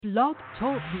Blog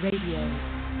Talk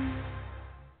Radio.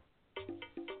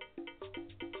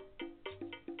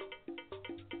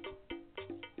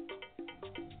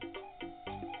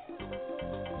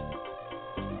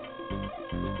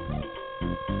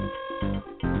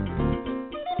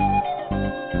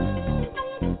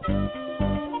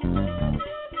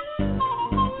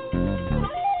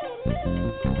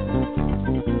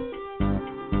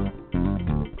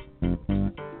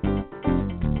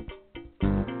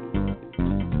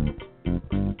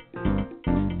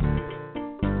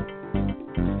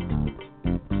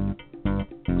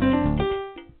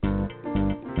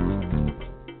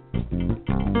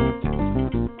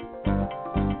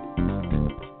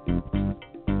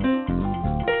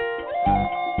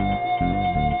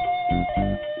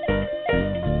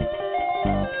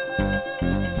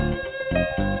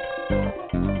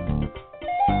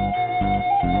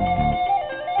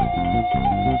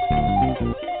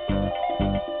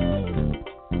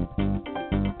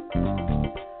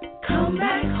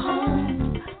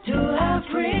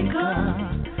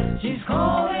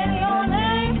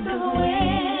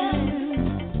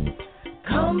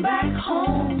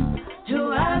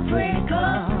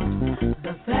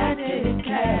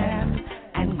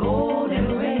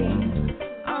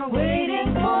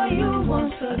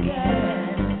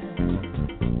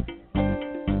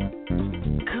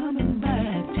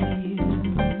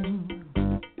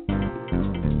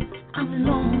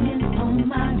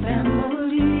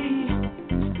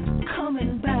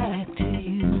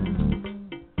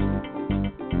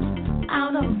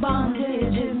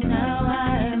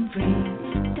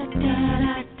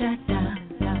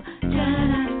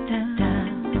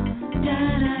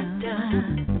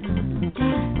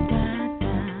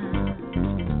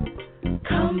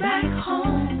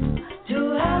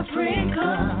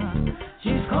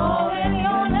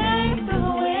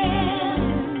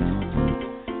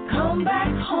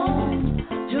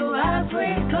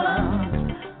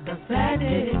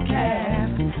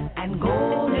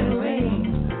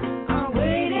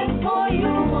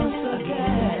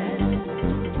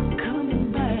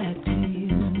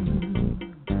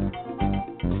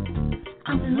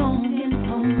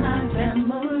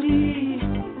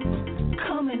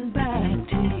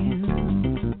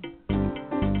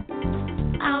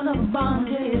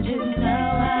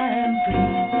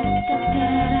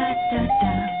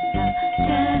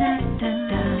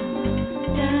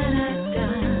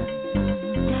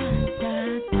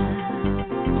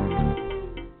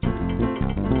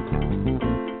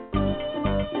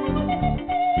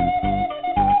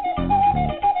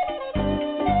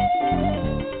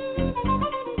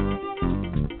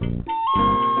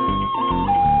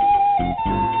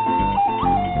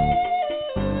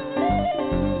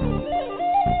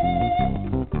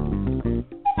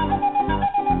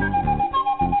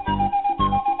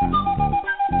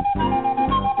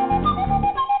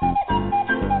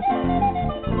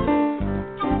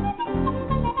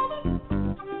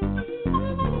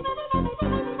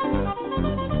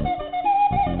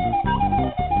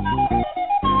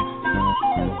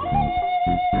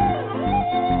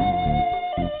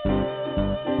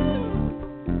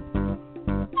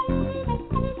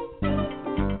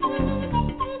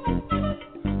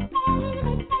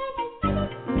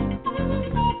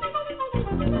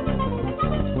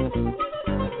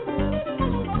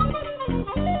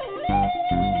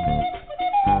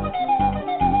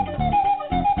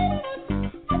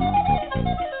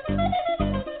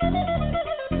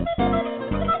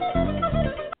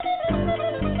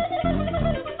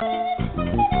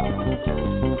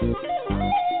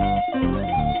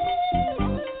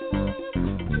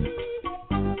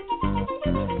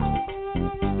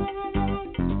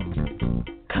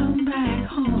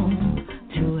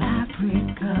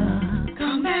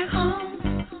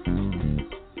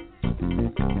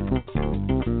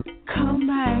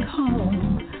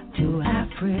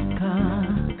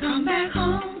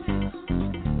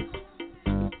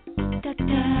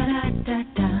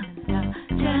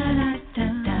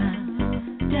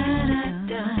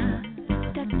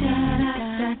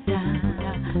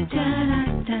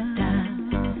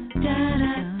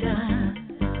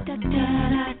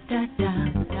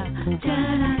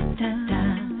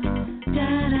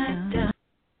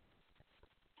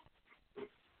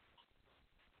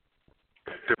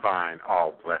 Divine,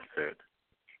 all blessed.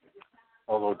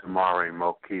 Olo Damare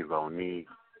Mokilo Ni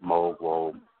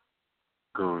Mowo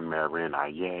Gun Marin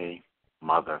Aye,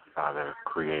 Mother, Father,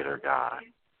 Creator, God.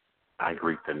 I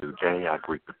greet the new day. I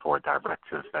greet the four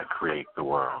directions that create the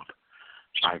world.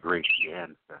 I greet the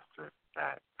ancestors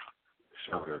that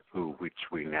showed us who which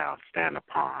we now stand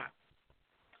upon.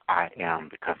 I am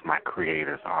because my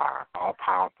creators are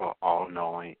all-powerful,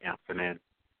 all-knowing, infinite,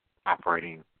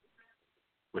 operating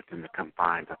within the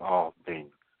confines of all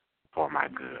things for my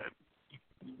good.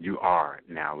 You are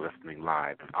now listening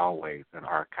live and always an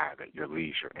archive at your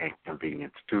leisure and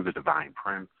convenience to the Divine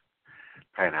Prince,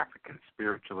 Pan-African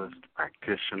spiritualist,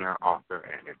 practitioner, author,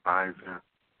 and advisor,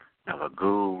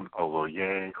 Nalagoon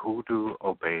Oloye Hoodoo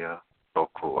Obeah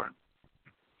Bokur,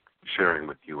 sharing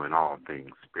with you in all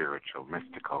things spiritual,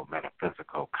 mystical,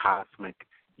 metaphysical, cosmic,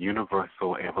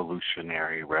 universal,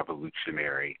 evolutionary,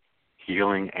 revolutionary,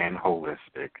 healing, and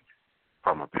holistic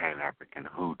from a Pan-African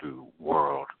Hoodoo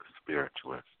world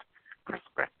spiritualist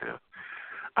perspective,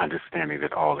 understanding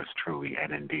that all is truly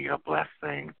and indeed a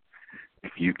blessing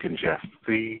if you can just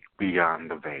see beyond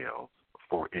the veils,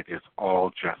 for it is all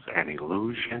just an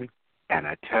illusion and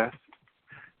a test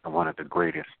and one of the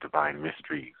greatest divine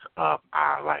mysteries of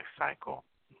our life cycle.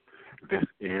 This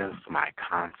is my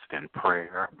constant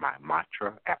prayer, my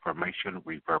mantra, affirmation,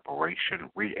 reverberation,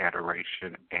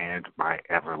 reiteration, and my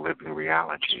ever-living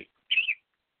reality.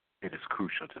 It is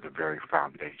crucial to the very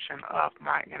foundation of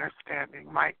my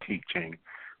understanding, my teaching,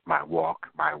 my walk,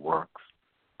 my works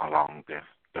along this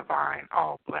divine,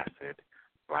 all-blessed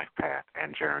life path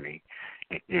and journey.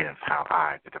 It is how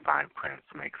I, the Divine Prince,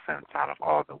 make sense out of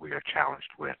all that we are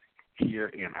challenged with here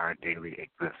in our daily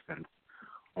existence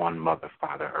on Mother,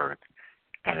 Father, Earth.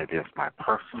 And it is my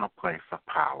personal place of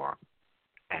power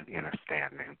and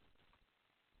understanding,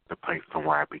 the place from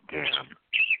where I began,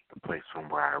 the place from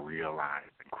where I realize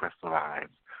and crystallize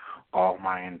all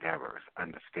my endeavors,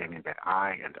 understanding that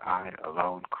I and I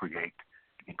alone create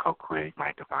and co-create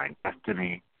my divine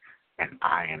destiny, and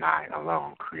I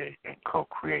alone create and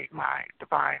co-create my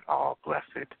divine,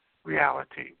 all-blessed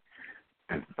reality.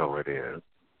 And so it is.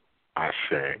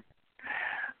 Ashe.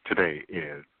 Today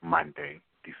is Monday,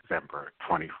 December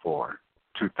 24,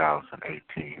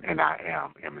 2018, and I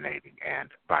am emanating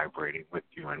and vibrating with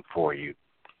you and for you,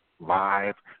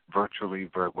 live, virtually,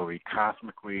 verbally,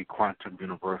 cosmically, quantum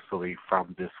universally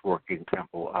from this working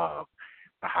temple of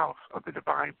the House of the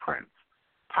Divine Prince,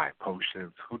 Pi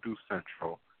Potions, Hoodoo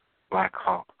Central, Black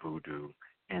Hawk Voodoo,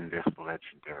 in this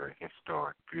legendary,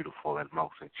 historic, beautiful, and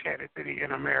most enchanted city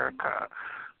in America,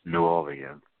 New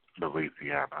Orleans,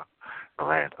 Louisiana, the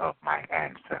land of my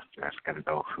ancestors and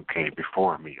those who came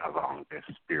before me along this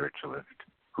spiritualist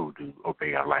Hoodoo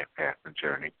Obeah life path and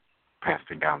journey,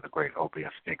 passing down the great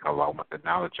Obeah stick along with the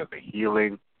knowledge of the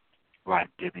healing,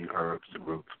 life-giving herbs,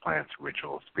 roots, plants,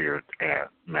 rituals, spirits, and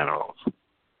minerals.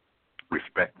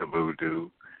 Respect the voodoo.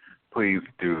 Please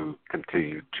do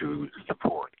continue to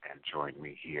support and join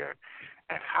me here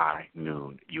at high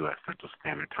noon U.S. Central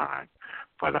Standard Time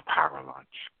for the Power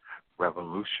Lunch.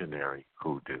 Revolutionary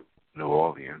Hoodoo, New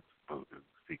Orleans Voodoo,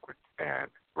 Secrets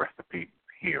and Recipes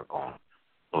here on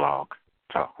Blog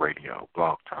Talk Radio,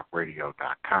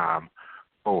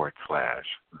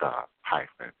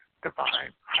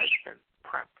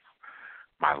 blogtalkradio.com/the-divine-prince.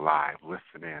 My live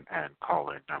listen-in and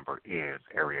call-in number is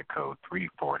area code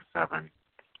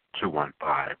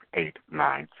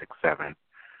 347-215-8967,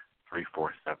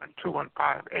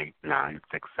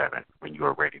 347-215-8967. When you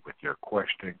are ready with your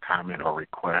question, comment, or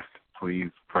request,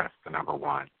 please press the number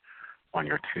 1 on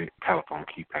your telephone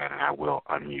keypad, and I will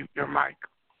unmute your mic.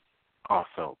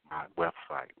 Also, my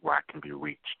website, where I can be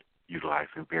reached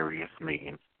utilizing various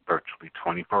means virtually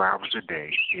 24 hours a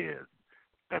day, is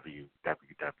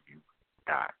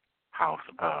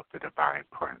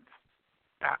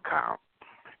www.houseofthedivineprince.com.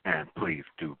 And please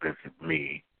do visit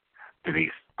me,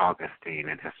 Denise Augustine,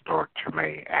 and Historic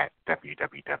Treme at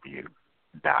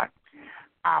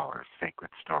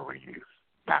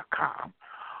www.oursacredstories.com.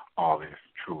 All is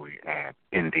truly and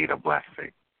indeed a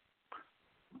blessing.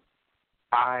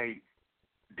 I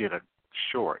did a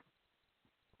short,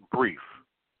 brief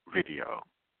video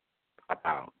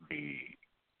about the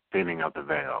thinning of the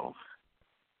veils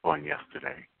on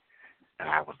yesterday, and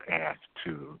I was asked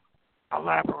to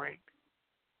elaborate,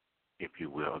 if you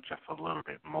will, just a little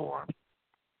bit more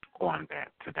on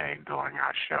that today during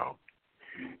our show.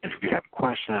 If you have a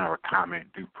question or a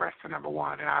comment, do press the number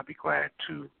 1, and I'll be glad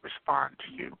to respond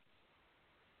to you.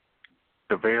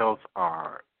 The veils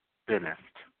are thinnest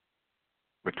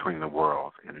between the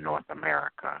worlds in North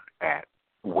America at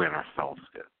winter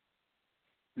solstice.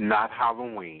 Not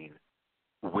Halloween,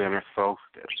 winter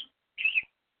solstice.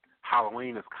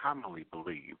 Halloween is commonly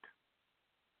believed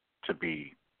to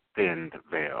be thinned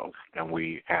veils, and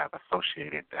we have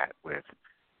associated that with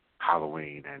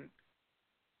Halloween and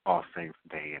All Saints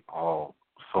Day and All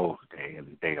Souls Day and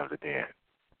the Day of the Dead.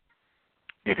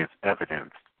 It is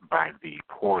evidenced by the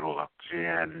portal of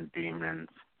jinn, demons,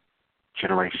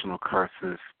 generational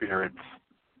curses, spirits,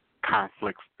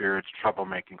 conflict spirits,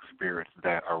 troublemaking spirits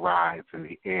that arise in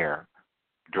the air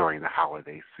during the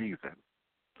holiday season.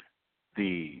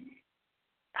 The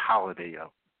holiday of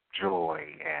joy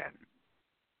and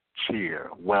cheer,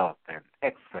 wealth, and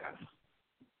excess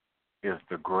is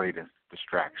the greatest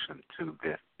distraction to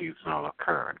this seasonal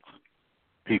occurrence.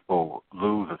 People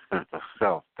lose a sense of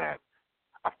self that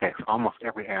affects almost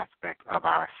every aspect of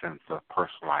our sense of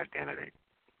personal identity.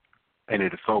 And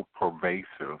it is so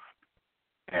pervasive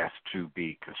as to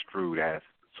be construed as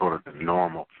sort of the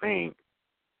normal thing,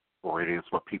 or it is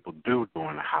what people do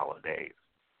during the holidays.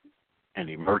 And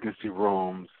emergency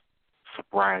rooms,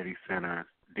 sobriety centers,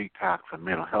 detox and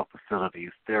mental health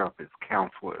facilities, therapists,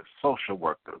 counselors, social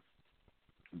workers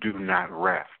do not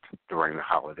rest during the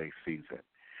holiday season.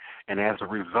 And as a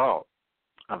result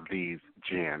of these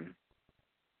jinn,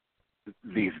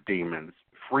 these demons,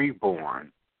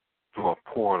 freeborn through a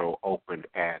portal opened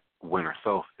at winter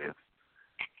solstice,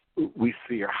 we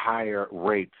see higher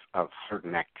rates of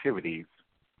certain activities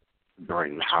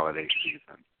during the holiday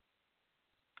season.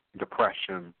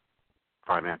 Depression,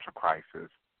 financial crisis,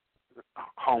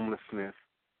 homelessness.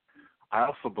 I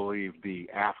also believe the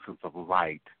absence of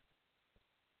light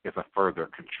is a further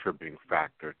contributing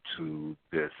factor to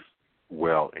this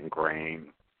well-ingrained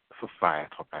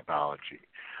societal pathology.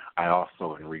 I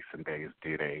also, in recent days,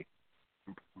 did a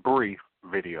brief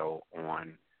video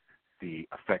on the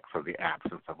effects of the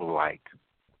absence of light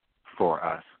for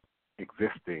us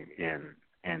existing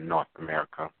in North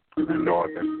America, in the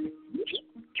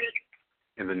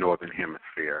northern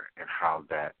hemisphere, and how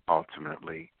that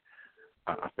ultimately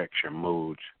affects your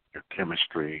mood, your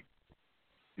chemistry,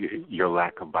 your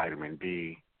lack of vitamin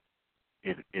D.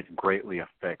 It greatly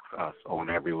affects us on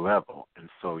every level, and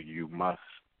so you must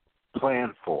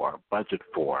plan for, budget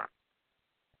for,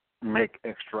 make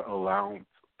extra allowance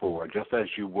for, just as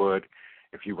you would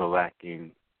if you were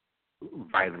lacking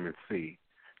vitamin C,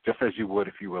 just as you would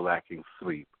if you were lacking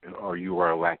sleep or you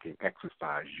were lacking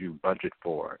exercise. You budget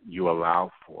for, you allow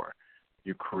for,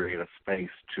 you create a space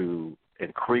to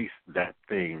increase that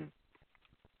thing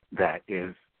that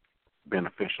is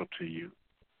beneficial to you,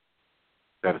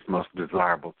 that is most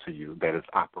desirable to you, that is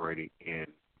operating in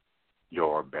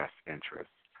your best interest.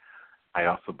 I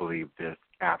also believe this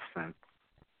absence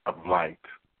of light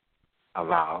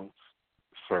allows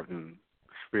certain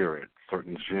spirits,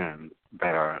 certain jinn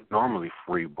that are normally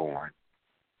freeborn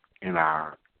in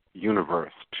our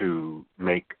universe to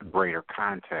make greater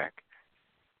contact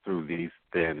through these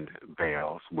thin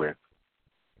veils with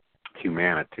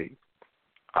humanity.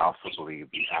 I also believe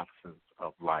the absence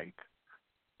of light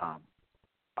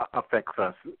affects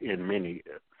us in many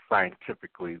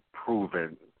scientifically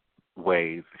proven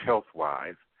ways,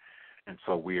 health-wise, and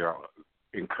so we are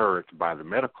encouraged by the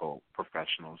medical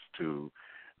professionals to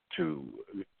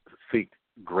seek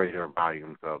greater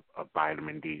volumes of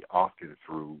vitamin D, often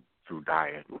through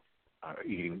diet,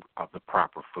 eating of the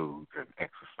proper foods and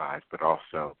exercise, but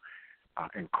also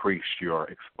increase your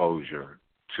exposure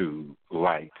to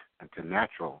light and to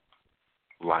natural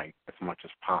light as much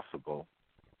as possible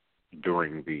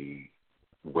during the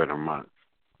winter months.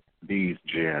 These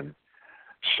jinn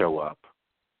show up,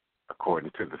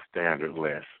 according to the standard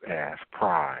list, as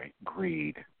pride,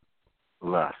 greed,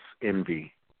 lust,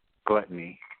 envy,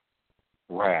 gluttony,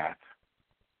 wrath,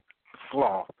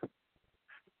 sloth.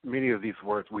 Many of these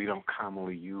words we don't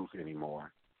commonly use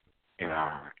anymore in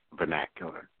our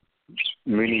vernacular.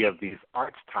 Many of these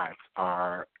archetypes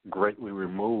are greatly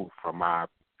removed from our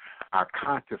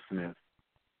consciousness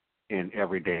in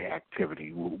everyday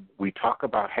activity. We talk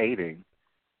about hating.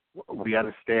 We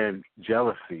understand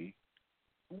jealousy,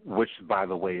 which, by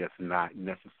the way, is not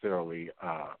necessarily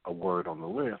a word on the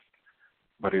list,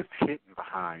 but it's hidden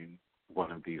behind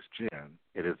one of these jinn.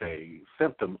 It is a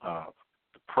symptom of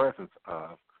the presence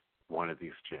of one of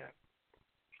these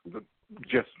jinn.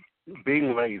 Just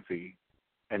being lazy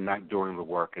and not doing the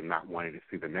work and not wanting to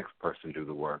see the next person do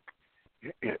the work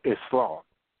is sloth.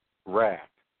 Wrath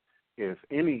is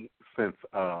any sense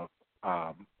of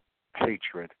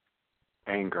hatred,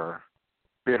 anger,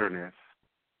 bitterness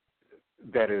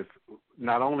that is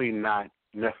not only not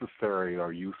necessary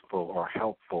or useful or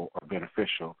helpful or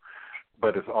beneficial,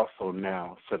 but is also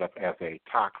now set up as a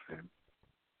toxin,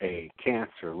 a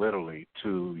cancer, literally,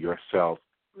 to yourself,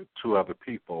 to other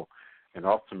people, and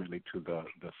ultimately to the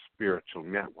spiritual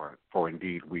network. For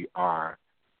indeed, we are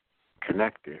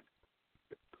connected.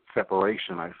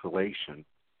 Separation, isolation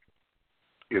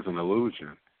is an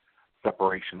illusion.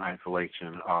 Separation,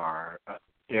 isolation are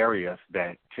areas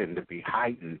that tend to be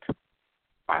heightened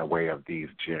by way of these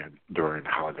jinn during the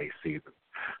holiday season.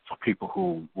 So people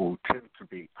who tend to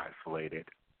be isolated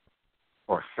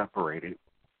or separated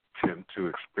tend to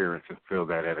experience and feel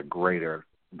that at a greater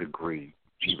degree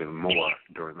even more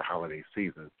during the holiday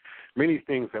season. Many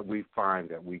things that we find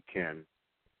that we can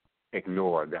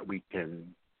ignore, that we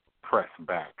can press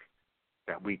back,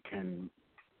 that we can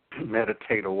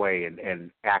meditate away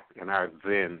and act in our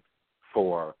zen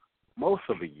for most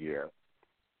of the year,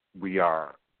 we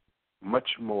are much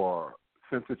more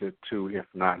sensitive to, if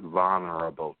not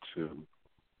vulnerable to,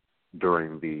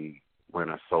 during the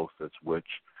winter solstice, which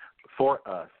for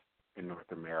us in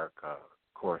North America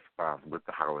corresponds with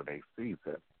the holiday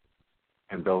season.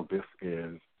 And though this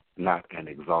is not an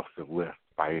exhaustive list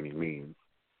by any means,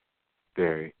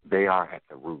 they are at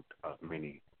the root of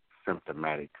many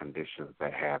symptomatic conditions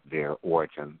that have their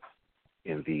origins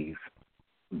in these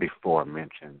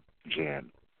before-mentioned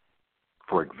jinn.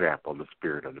 For example, the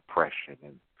spirit of depression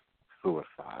and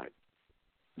suicide,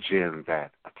 jinn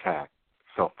that attack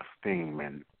self-esteem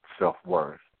and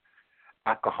self-worth.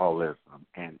 Alcoholism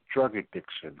and drug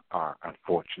addiction are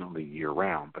unfortunately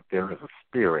year-round, but there is a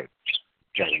spirit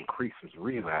that increases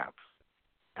relapse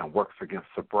and works against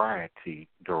sobriety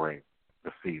during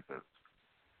the seasons.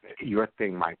 Your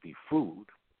thing might be food.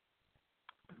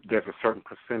 There's a certain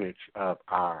percentage of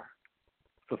our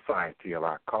society, of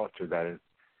our culture, that is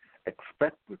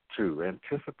expected to,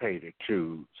 anticipated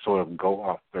to sort of go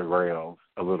off the rails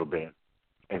a little bit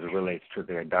as it relates to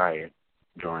their diet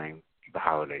during the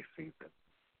holiday season.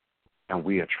 And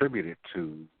we attribute it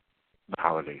to the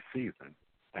holiday season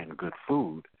and good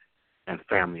food and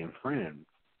family and friends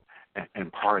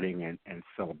and partying and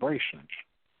celebration.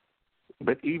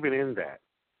 But even in that,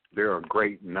 there are a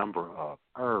great number of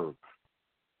herbs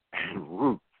and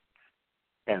roots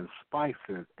and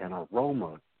spices and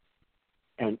aromas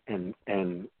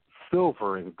and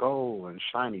silver and gold and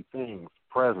shiny things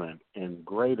present in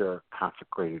greater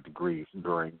consecrated degrees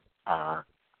during our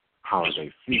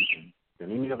holiday season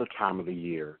than any other time of the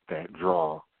year that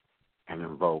draw and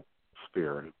invoke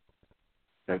spirit,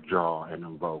 that draw and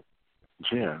invoke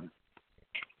jinn,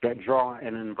 that draw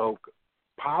and invoke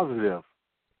positive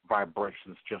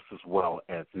vibrations just as well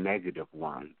as negative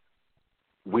ones.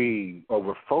 We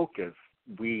over-focus,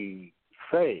 we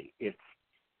say it's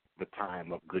the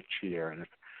time of good cheer and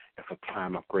it's a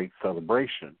time of great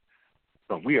celebration.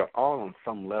 But we are all on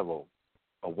some level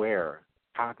aware,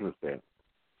 cognizant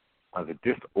of the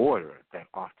disorder that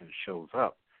often shows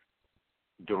up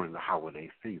during the holiday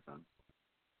season.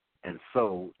 And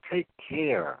so take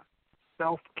care,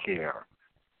 self-care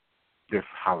this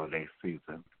holiday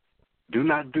season. Do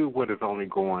not do what is only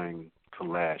going to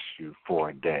last you for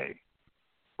a day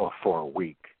or for a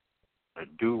week. But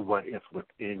do what is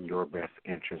within your best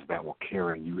interest that will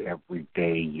carry you every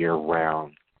day,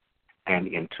 year-round, and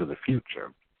into the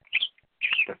future.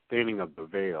 The thinning of the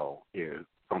veil is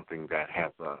something that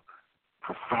has a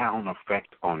profound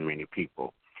effect on many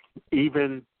people,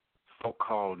 even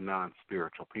so-called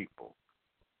non-spiritual people.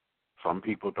 Some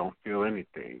people don't feel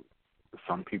anything.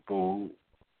 Some people,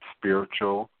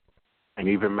 spiritual and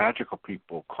even magical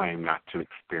people, claim not to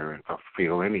experience or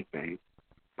feel anything.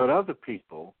 But other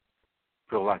people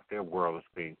feel like their world is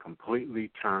being completely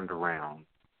turned around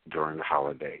during the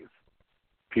holidays.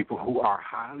 People who are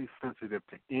highly sensitive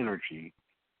to energy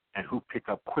and who pick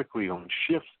up quickly on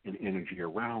shifts in energy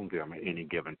around them at any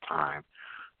given time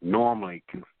normally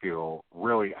can feel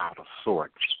really out of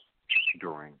sorts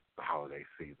during the holiday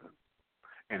season.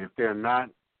 And if they're not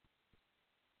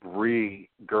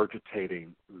regurgitating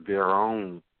their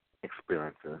own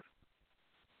experiences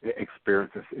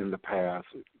in the past,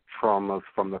 traumas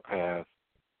from the past,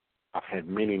 I've had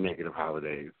many negative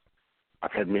holidays.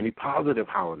 I've had many positive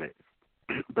holidays.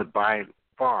 But by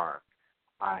far,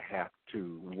 I have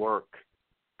to work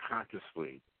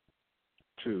consciously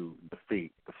to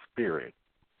defeat the spirit,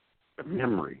 the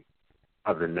memory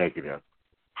of the negative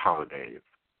holidays,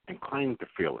 and claim to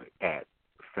feel it at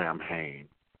Samhain.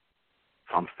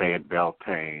 Some say at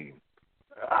Beltane,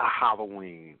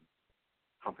 Halloween,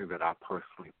 something that I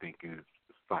personally think is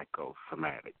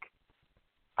psychosomatic.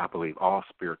 I believe all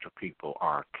spiritual people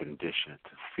are conditioned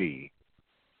to see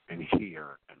and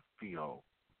hear and feel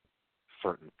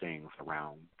certain things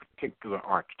around particular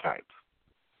archetypes.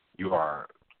 You are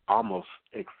almost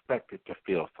expected to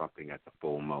feel something at the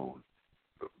full moon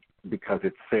because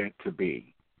it's said to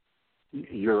be.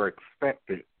 You're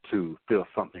expected to feel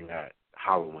something at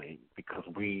Halloween because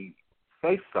we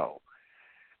say so.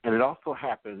 And it also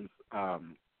happens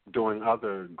during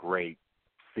other great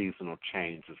seasonal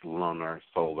changes, lunar,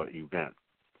 solar events.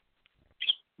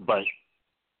 But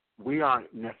we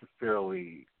aren't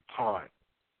necessarily taught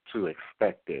to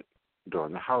expect it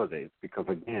during the holidays because,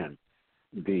 again,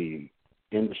 the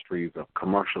industries of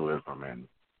commercialism and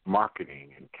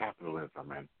marketing and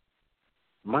capitalism and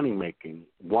money making,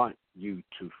 want you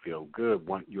to feel good,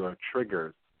 want your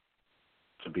triggers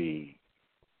to be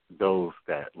those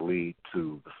that lead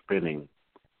to the spending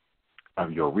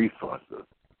of your resources.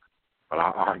 But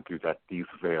I argue that these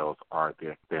veils are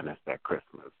their thinnest at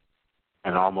Christmas.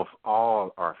 And almost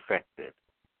all are affected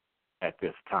at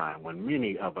this time when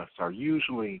many of us are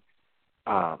usually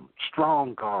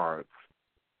strong guards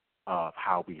of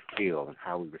how we feel and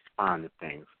how we respond to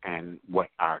things and what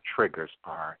our triggers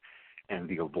are and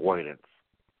the avoidance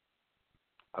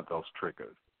of those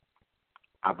triggers.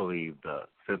 I believe the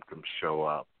symptoms show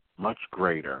up much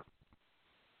greater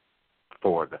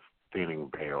for the thinning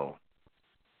veil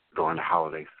during the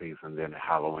holiday season than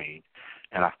Halloween.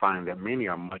 And I find that many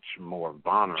are much more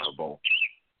vulnerable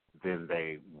than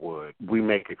they would. We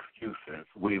make excuses.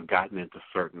 We've gotten into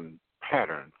certain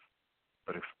patterns,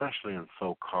 but especially in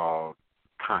so-called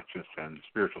conscious and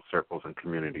spiritual circles and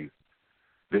communities,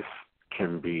 this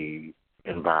can be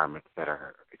environments that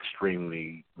are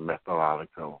extremely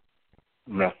mathematical,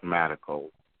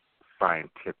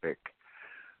 scientific.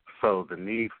 So the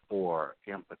need for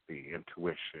empathy,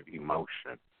 intuition,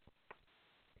 emotion,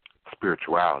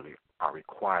 spirituality are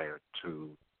required to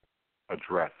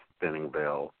address thinning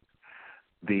veils.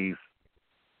 These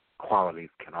qualities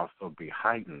can also be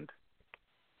heightened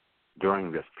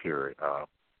during this period of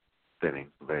thinning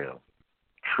veils.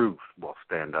 Truth will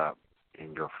stand up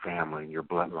in your family, in your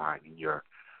bloodline, in your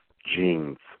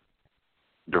genes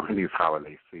during these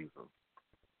holiday seasons.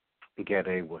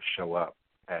 Gede will show up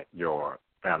at your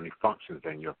family functions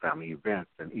and your family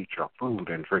events and eat your food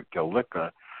and drink your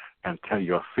liquor and tell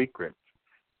your secrets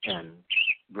and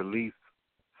release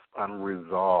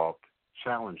unresolved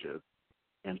challenges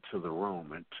into the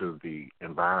room, into the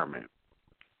environment.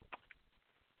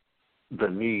 The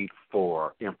need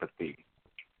for empathy,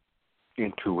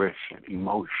 intuition,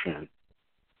 emotion,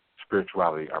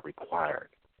 spirituality are required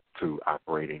to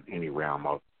operate in any realm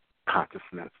of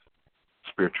consciousness,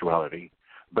 spirituality,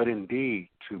 but indeed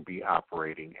to be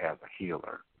operating as a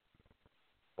healer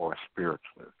or a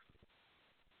spiritualist.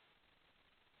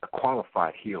 A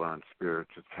qualified healer and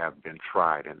spiritualist have been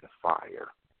tried in the fire,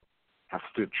 have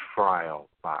stood trial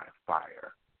by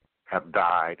fire, have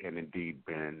died and indeed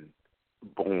been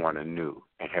born anew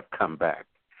and have come back.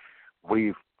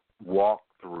 We've walked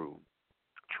through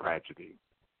tragedy,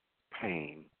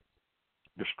 pain,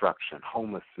 destruction,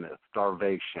 homelessness,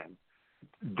 starvation,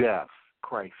 death,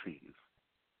 crises,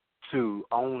 to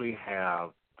only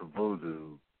have the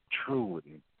voodoo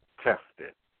truly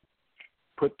tested,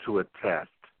 put to a test,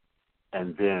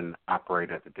 and then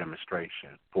operate as a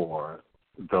demonstration for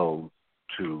those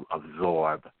to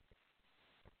absorb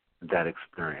that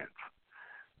experience.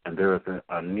 And there is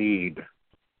a need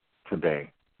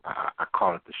today. I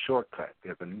call it the shortcut.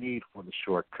 There's a need for the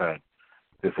shortcut.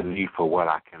 There's a need for what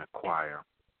I can acquire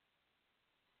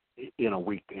in a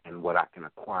weekend, what I can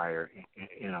acquire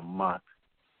in a month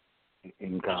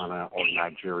in Ghana or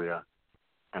Nigeria,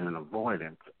 and an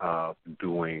avoidance of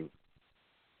doing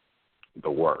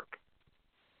the work.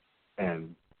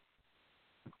 And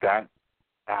that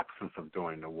absence of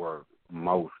doing the work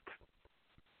most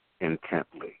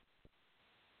intently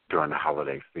during the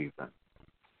holiday season.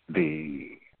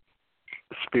 The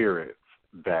spirits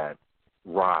that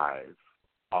rise,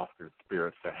 often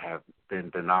spirits that have been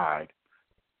denied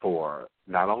for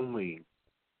not only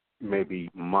maybe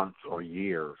months or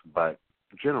years, but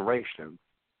generations,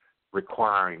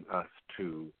 requiring us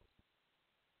to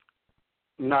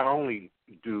not only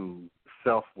do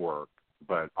self-work,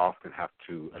 but often have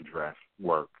to address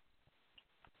work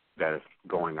that is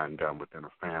going undone within a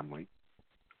family.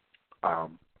 I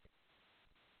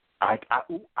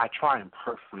try and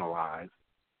personalize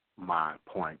my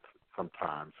points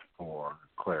sometimes for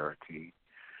clarity.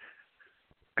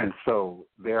 And so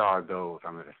there are those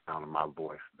under the sound of my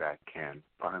voice that can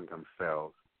find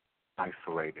themselves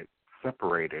isolated,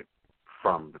 separated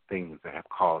from the things that have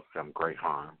caused them great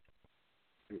harm,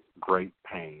 great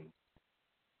pain,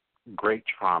 great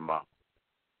trauma,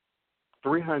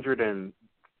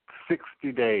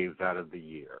 360 days out of the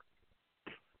year.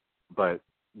 But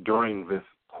during this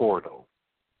portal,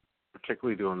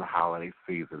 particularly during the holiday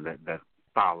season that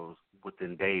follows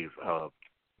within days of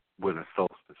winter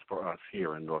solstice for us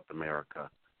here in North America,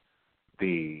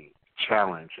 the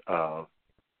challenge of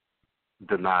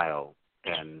denial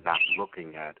and not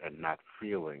looking at and not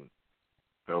feeling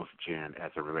those jinn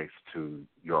as it relates to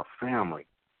your family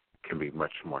can be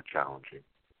much more challenging.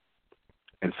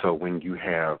 And so when you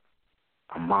have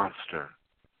a monster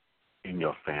in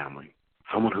your family,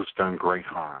 someone who's done great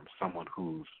harm, someone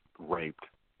who's raped,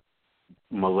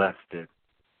 molested,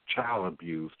 child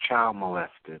abused, child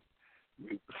molested,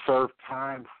 served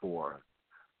time for,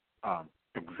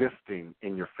 existing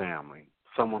in your family,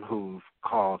 someone who's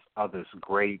caused others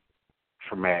great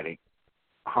traumatic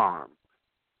harm,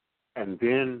 and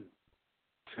then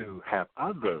to have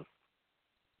others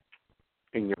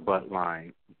in your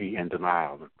bloodline be in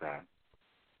denial of that.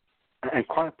 And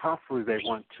quite possibly they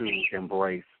want to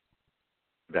embrace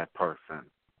that person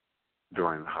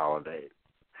during the holidays.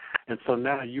 And so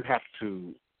now you have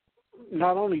to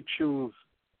not only choose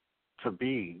to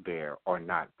be there or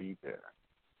not be there,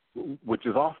 which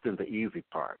is often the easy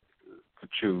part, to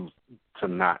choose to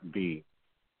not be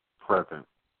present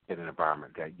in an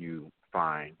environment that you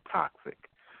find toxic.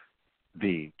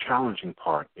 The challenging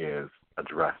part is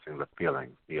addressing the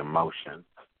feelings, the emotions,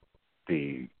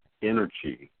 the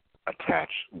energy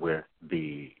attached with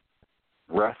the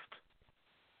rest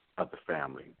of the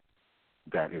family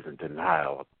that is in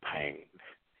denial of pain,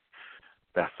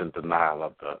 that's in denial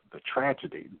of the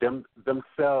tragedy,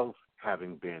 themselves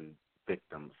having been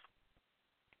victims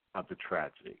of the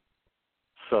tragedy.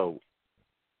 So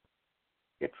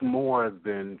it's more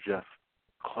than just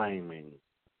claiming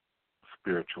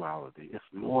spirituality. It's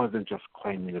more than just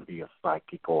claiming to be a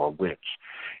psychic or a witch.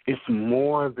 It's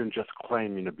more than just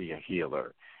claiming to be a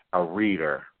healer, a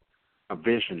reader, a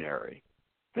visionary.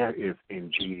 There is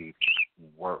indeed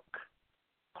work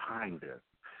behind this.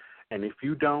 And if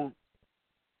you don't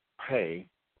pay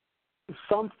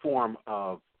some form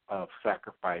of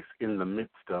sacrifice in the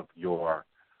midst of your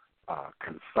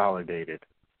consolidated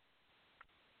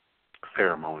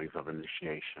ceremonies of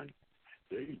initiation,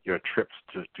 your trips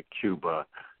to Cuba,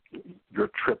 your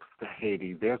trips to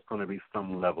Haiti, there's going to be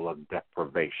some level of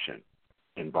deprivation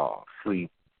involved.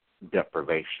 Sleep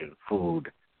deprivation,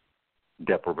 food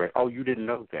deprivation. Oh, you didn't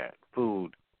know that.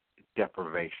 Food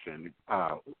deprivation,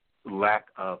 lack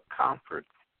of comfort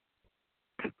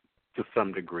to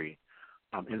some degree.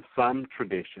 In some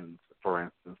traditions, for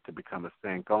instance, to become a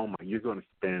Sangoma, you're going to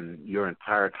spend your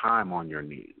entire time on your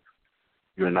knees.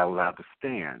 You're not allowed to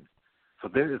stand. So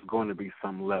there is going to be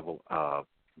some level of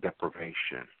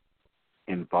deprivation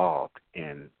involved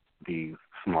in these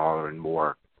smaller and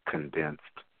more condensed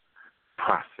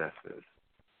processes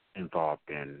involved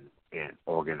in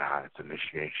organized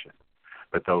initiation.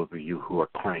 But those of you who are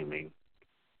claiming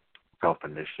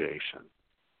self-initiation,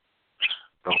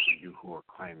 those of you who are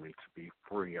claiming to be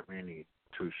free of any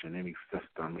institution, any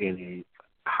system, any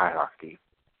hierarchy,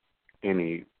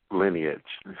 any lineage,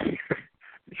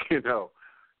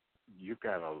 you've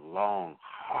got a long,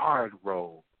 hard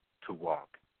road to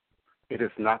walk. It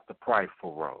is not the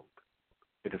prideful road.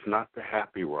 It is not the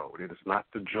happy road. It is not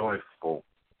the joyful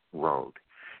road.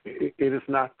 It is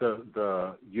not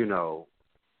the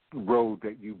road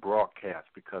that you broadcast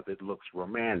because it looks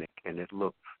romantic and it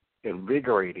looks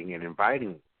invigorating and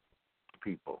inviting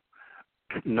people.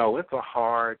 No, it's a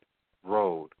hard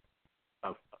road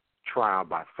of trial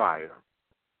by fire,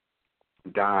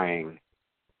 dying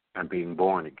and being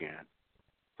born again.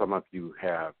 Some of you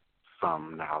have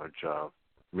some knowledge of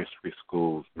mystery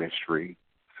schools, mystery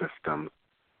systems,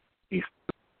 East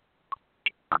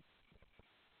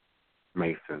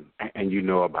Mason, and you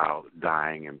know about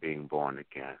dying and being born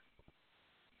again.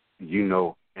 You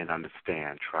know and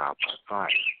understand trial by fire.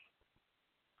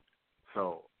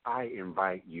 So I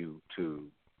invite you to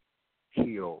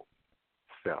heal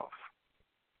self.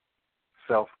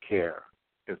 Self-care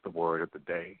is the word of the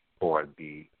day for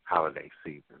the holiday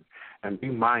season. And be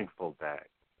mindful that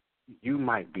you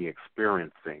might be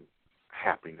experiencing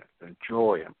happiness and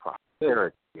joy and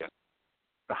prosperity.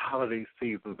 The holiday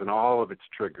seasons and all of its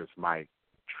triggers might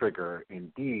trigger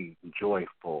indeed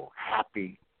joyful,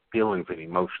 happy feelings and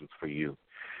emotions for you.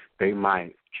 They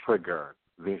might trigger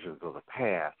visions of the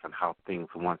past and how things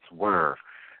once were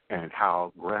and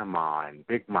how Grandma and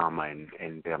Big Mama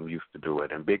and them used to do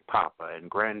it, and Big Papa and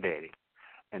Granddaddy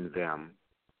and them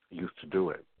used to do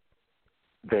it.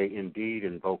 They indeed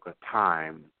invoke a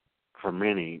time, for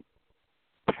many,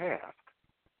 past,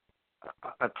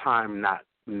 a time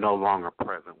no longer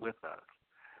present with us.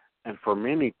 And for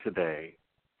many today,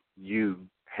 you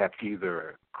have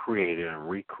either created and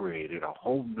recreated a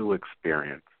whole new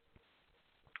experience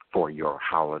for your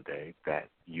holiday that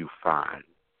you find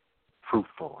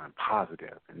fruitful and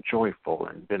positive and joyful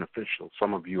and beneficial.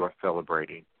 Some of you are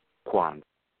celebrating Kwanzaa.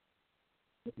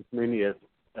 As many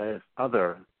as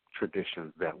other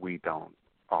traditions that we don't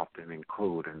often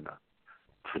include in the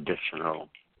traditional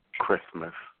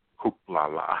Christmas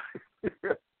hoopla-la.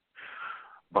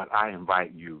 But I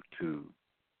invite you to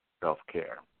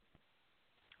self-care.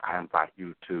 I invite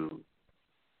you to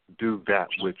do that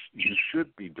which you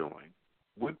should be doing,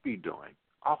 would be doing,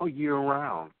 all year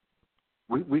round.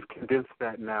 We've condensed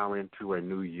that now into a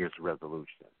New Year's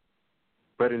resolution.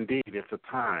 But indeed, it's a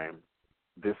time,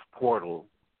 this portal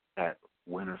at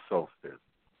winter solstice,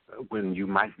 when you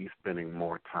might be spending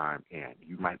more time in.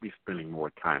 You might be spending more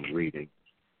time reading.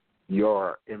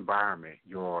 Your environment,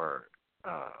 your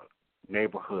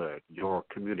neighborhood, your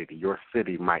community, your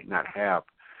city might not have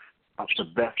the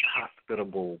best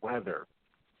hospitable weather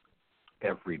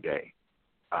every day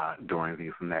during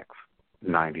these next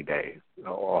 90 days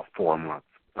or 4 months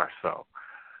or so.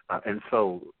 And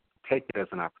so take it as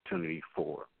an opportunity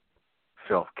for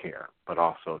self-care, but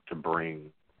also to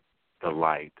bring the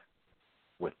light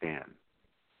within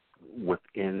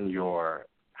your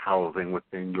housing,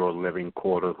 within your living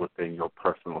quarters, within your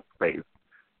personal space,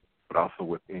 but also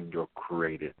within your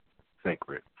created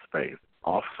sacred space,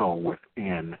 also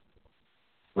within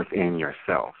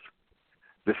yourself.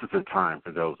 This is a time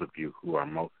for those of you who are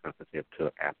most sensitive to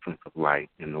the absence of light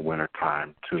in the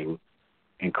wintertime to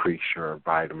increase your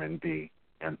vitamin D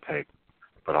intake,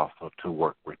 but also to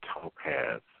work with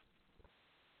topaz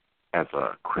as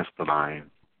a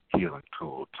crystalline healing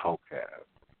tool, topaz.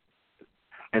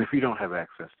 And if you don't have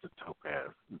access to topaz,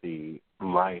 the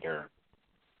lighter,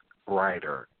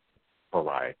 brighter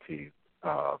varieties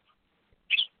of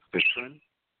citron,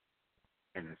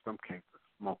 and in some cases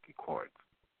smoky quartz,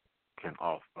 can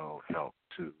also help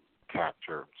to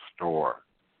capture, store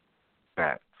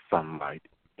that sunlight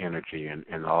energy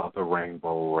and all the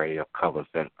rainbow array of colors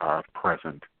that are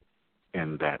present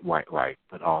in that white light,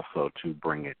 but also to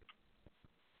bring it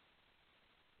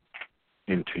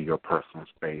into your personal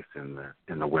space in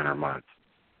the winter months,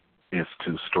 is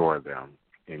to store them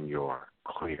in your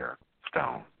clear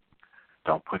stone.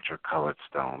 Don't put your colored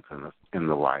stones in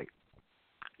the light.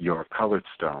 Your colored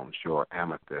stones, your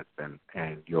amethyst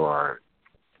and your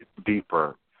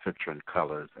deeper citron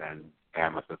colors and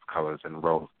amethyst colors and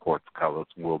rose quartz colors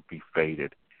will be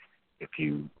faded if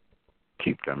you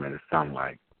keep them in the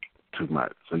sunlight too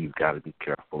much. So you've got to be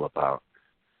careful about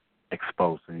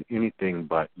exposing anything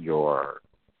but your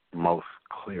most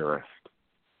clearest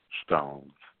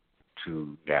stones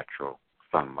to natural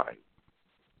sunlight.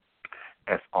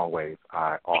 As always,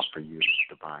 I offer you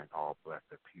divine, all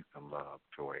blessed peace and love,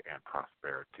 joy, and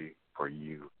prosperity for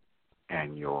you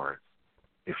and yours.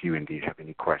 If you indeed have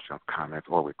any questions, comments,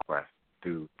 or requests,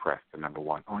 do press the number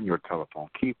 1 on your telephone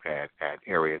keypad at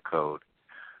area code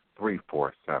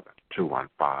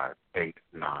 347-215-8967,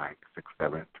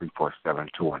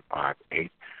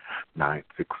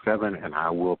 347-215-8967, and I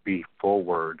will be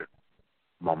forward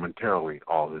momentarily.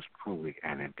 All is truly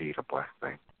and indeed a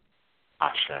blessing.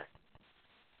 Ashe.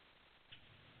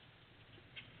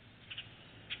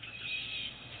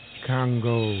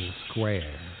 Congo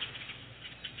Square.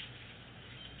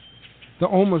 The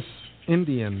Omas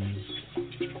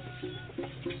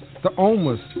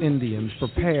Indians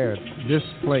prepared this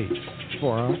place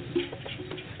for us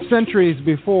centuries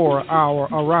before our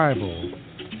arrival,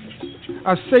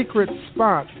 a sacred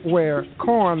spot where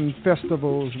corn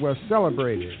festivals were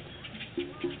celebrated.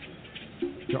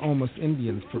 The Omas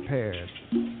Indians prepared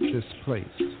this place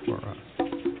for us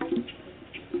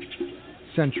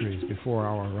centuries before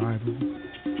our arrival.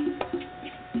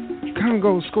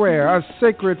 Congo Square, a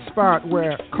sacred spot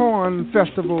where corn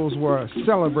festivals were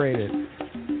celebrated.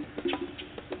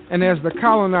 And as the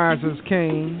colonizers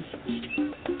came,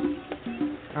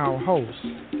 our hosts,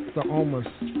 the Omas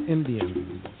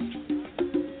Indians,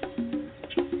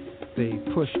 they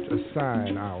pushed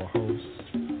aside our hosts.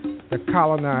 The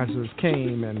colonizers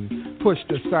came and pushed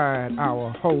aside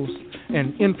our hosts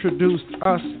and introduced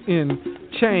us in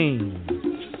chains.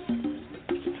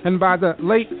 And by the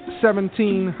late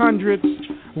 1700s,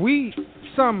 we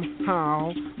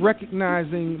somehow,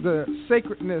 recognizing the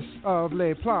sacredness of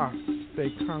Les Places de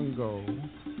Congo,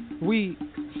 we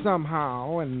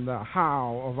somehow, and the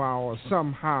how of our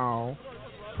somehow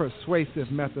persuasive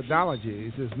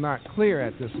methodologies is not clear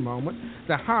at this moment.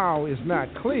 The how is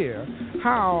not clear.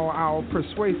 How our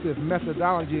persuasive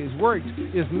methodologies worked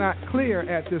is not clear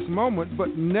at this moment,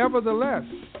 but nevertheless,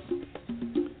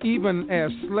 even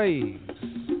as slaves,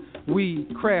 we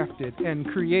crafted and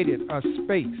created a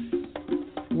space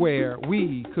where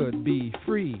we could be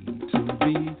free to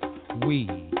be we.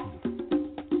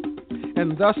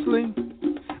 And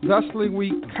thusly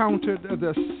we countered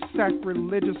the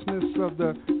sacrilegiousness of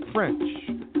the French,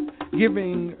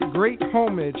 giving great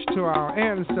homage to our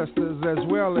ancestors as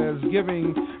well as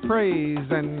giving praise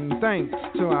and thanks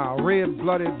to our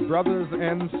red-blooded brothers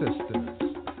and sisters.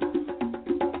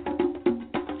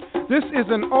 This is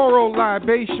an oral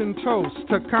libation toast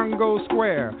to Congo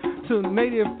Square, to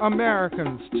Native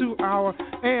Americans, to our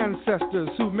ancestors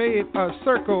who made a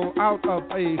circle out of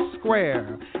a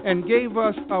square and gave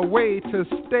us a way to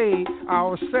stay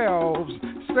ourselves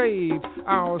save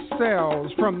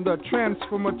ourselves from the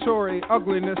transformatory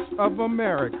ugliness of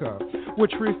America,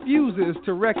 which refuses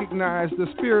to recognize the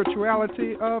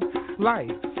spirituality of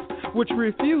life, which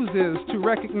refuses to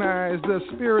recognize the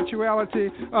spirituality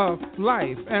of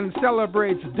life and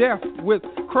celebrates death with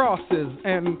crosses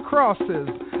and crosses,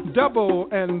 double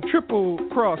and triple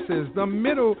crosses, the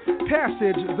middle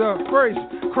passage, the first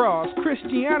cross,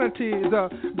 Christianity, the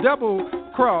double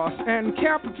cross, and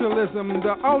capitalism,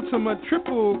 the ultimate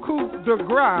triple coup de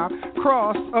grace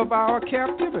cross of our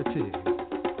captivity.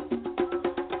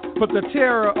 But the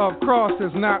terror of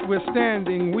crosses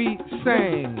notwithstanding, we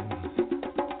sang,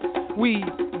 we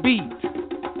beat,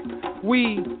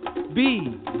 we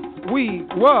be, we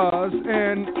was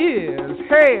and is.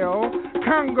 Hail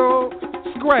Congo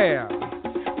Square,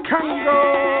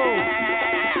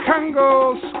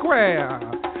 Congo Square.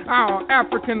 Our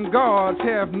African gods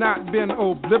have not been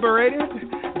obliterated.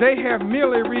 They have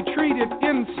merely retreated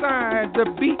inside the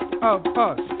beat of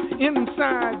us.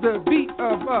 Inside the beat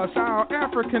of us, our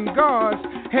African gods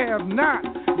have not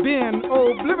been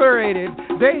obliterated.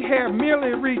 They have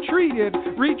merely retreated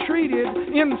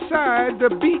inside the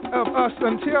beat of us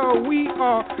until we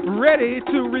are ready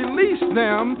to release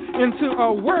them into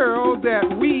a world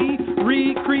that we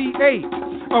recreate,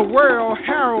 a world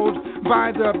heralded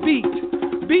by the beating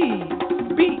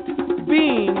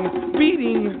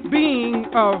being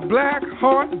of black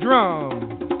heart drums.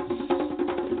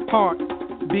 Heart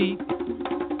beat,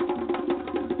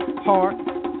 heart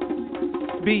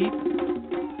beat,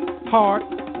 heart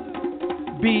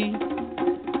beat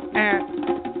at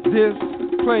this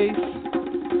place,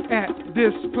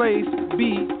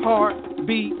 be heart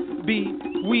beat, be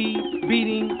we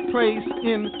beating place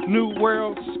in new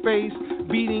world space,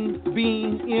 beating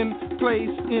being in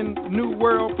place in new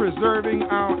world, preserving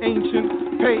our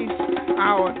ancient pace.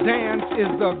 Our dance is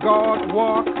the God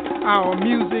walk, our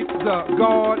music the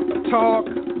God talk.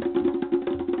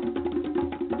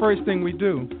 First thing we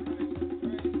do,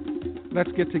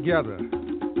 let's get together,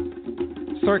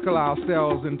 circle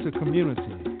ourselves into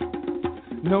community.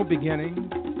 No beginning,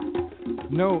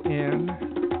 no end,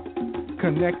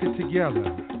 connected together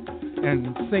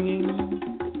and singing,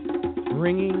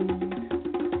 ringing,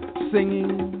 singing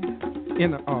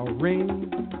in a ring.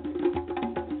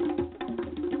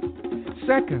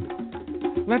 Second,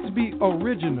 let's be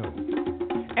original,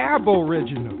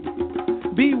 aboriginal.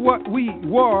 Be what we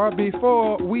were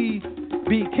before we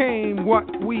became what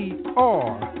we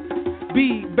are.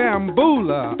 Be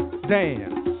bamboola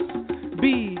dance,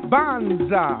 be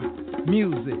banza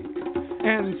music,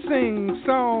 and sing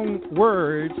song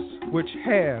words which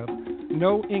have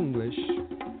no English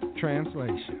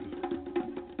translation.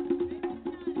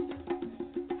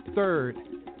 Third,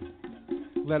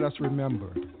 let us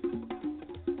remember.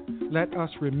 Let us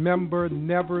remember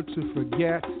never to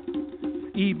forget.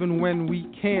 Even when we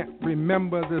can't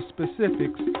remember the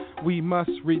specifics, we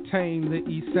must retain the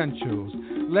essentials.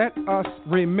 Let us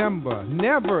remember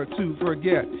never to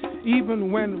forget.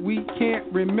 Even when we can't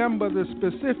remember the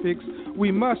specifics,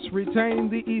 we must retain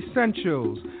the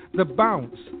essentials. The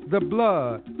bounce, the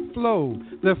blood flow,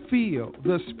 the feel,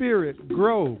 the spirit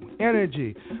grow,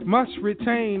 energy must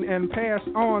retain and pass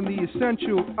on the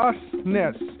essential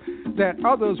usness that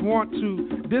others want to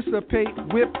dissipate,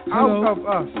 whip out of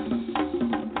us.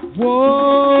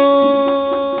 Whoa!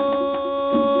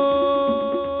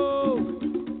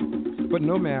 But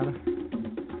no matter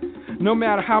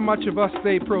how much of us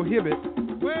they prohibit,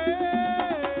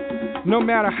 no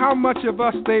matter how much of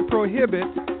us they prohibit,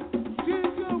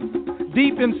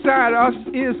 deep inside us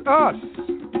is us.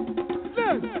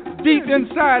 Deep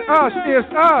inside us is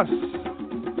us.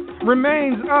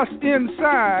 Remains us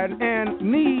inside and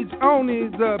needs only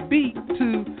the beat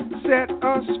to set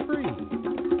us free.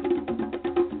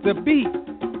 The beat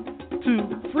to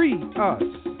free us.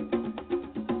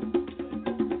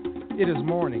 It is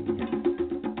morning,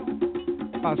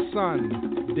 a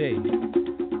Sunday,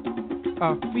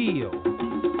 a field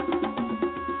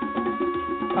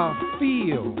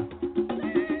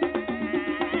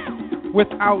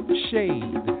without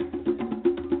shade,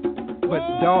 but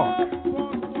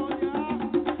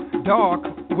dark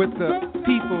with the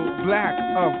people black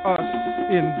of us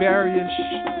in various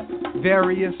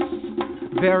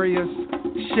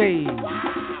shades,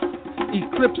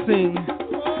 eclipsing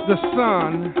the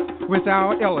sun with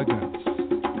our elegance.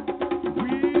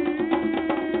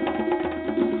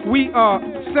 We are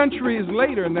centuries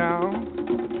later now,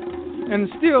 and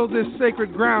still this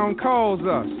sacred ground calls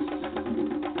us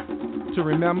to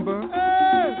remember,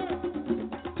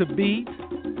 to beat,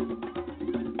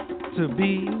 to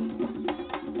be.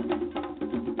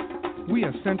 We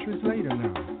are centuries later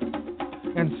now,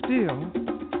 and still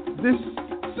This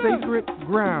sacred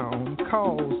ground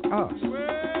calls us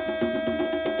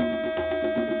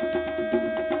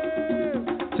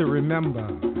to remember,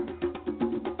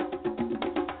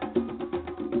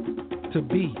 to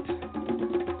beat,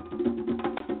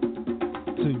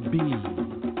 to be.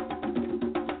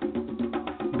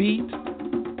 Beat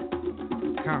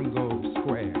Congo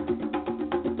Square.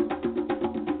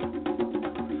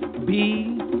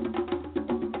 Be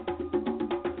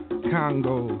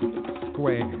Congo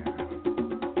Square.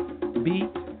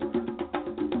 Beat.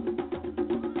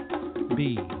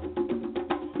 Be.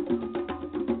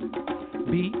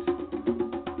 Beat.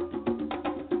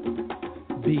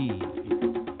 Be.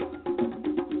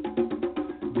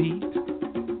 Beat.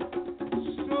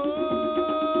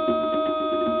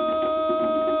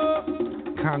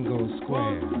 Congo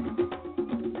Square.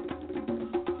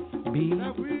 Be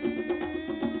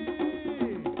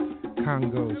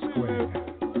Congo Square.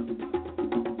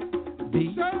 Be.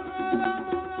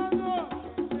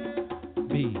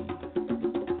 Be.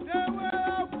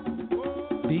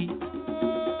 Beat.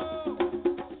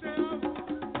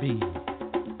 Be.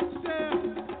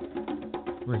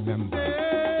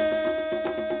 Remember.